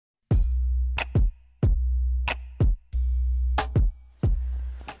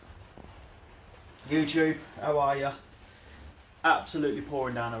YouTube, how are you? Absolutely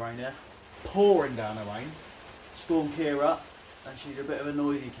pouring down the rain here. Pouring down the rain. Storm Kira, and she's a bit of a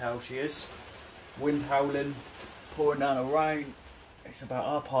noisy cow, she is. Wind howling, pouring down the rain. It's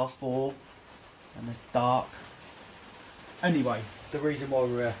about 4:30 and it's dark. Anyway, the reason why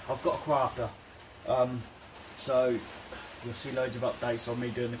we're here, I've got a crafter. So you'll see loads of updates on me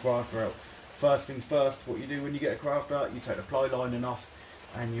doing the crafter out. First things first, what you do when you get a crafter, you take the ply lining off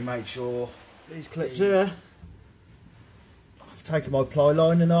and you make sure these clips here, I've taken my ply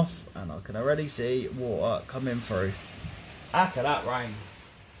lining off and I can already see water coming through. Heck of that rain.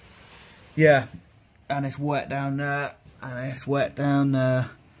 Yeah, and it's wet down there and it's wet down there,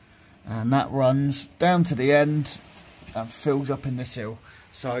 and that runs down to the end and fills up in the sill.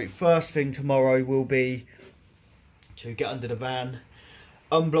 So first thing tomorrow will be to get under the van,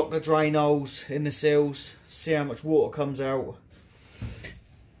 unblock the drain holes in the sills, see how much water comes out,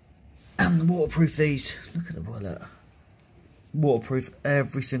 and waterproof these. Look at the wallet. Waterproof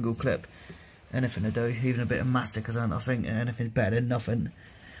every single clip. Anything to do, even a bit of mastic, because I think anything's better than nothing.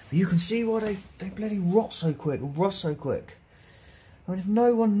 But you can see why they bloody rot so quick, rust so quick. I mean, if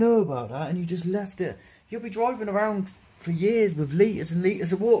no one knew about that and you just left it, you'll be driving around for years with litres and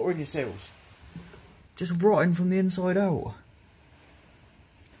litres of water in your sills, just rotting from the inside out.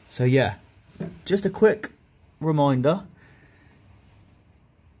 So yeah, just a quick reminder,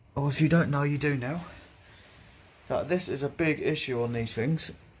 or if you don't know, you do now, that this is a big issue on these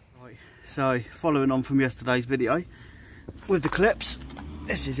things. Right, so following on from yesterday's video with the clips,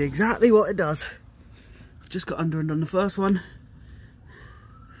 this is exactly what it does. I've just got under and done the first one.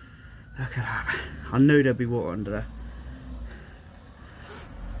 Look at that. I knew there'd be water under there.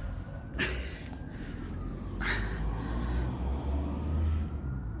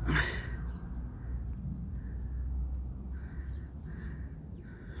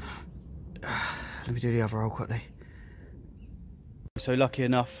 Let me do the other roll quickly. So lucky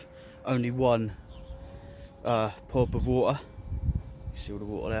enough, only one pop of water. You see all the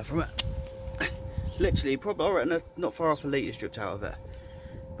water there from it. Literally, probably, I reckon, not far off a litre stripped out of it.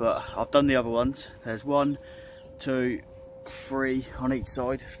 But I've done the other ones. There's 1, 2, 3 on each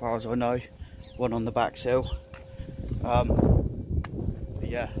side, as far as I know. One on the back sill. But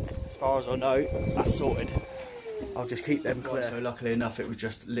yeah, as far as I know, that's sorted. I'll just keep them clear. So luckily enough, it was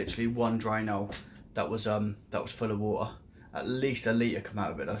just literally one drain hole that was full of water. At least a litre come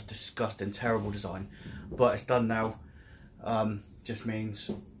out of it. That was disgusting, terrible design. But it's done now. Just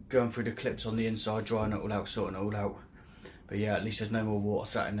means going through the clips on the inside, drying it all out, sorting it all out. But yeah, at least there's no more water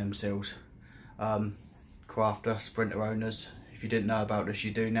sat in them sills. Crafter, Sprinter owners, if you didn't know about this,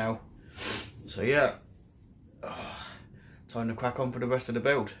 you do now. So yeah, time to crack on for the rest of the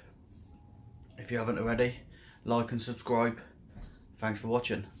build. If you haven't already, like and subscribe. Thanks for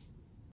watching.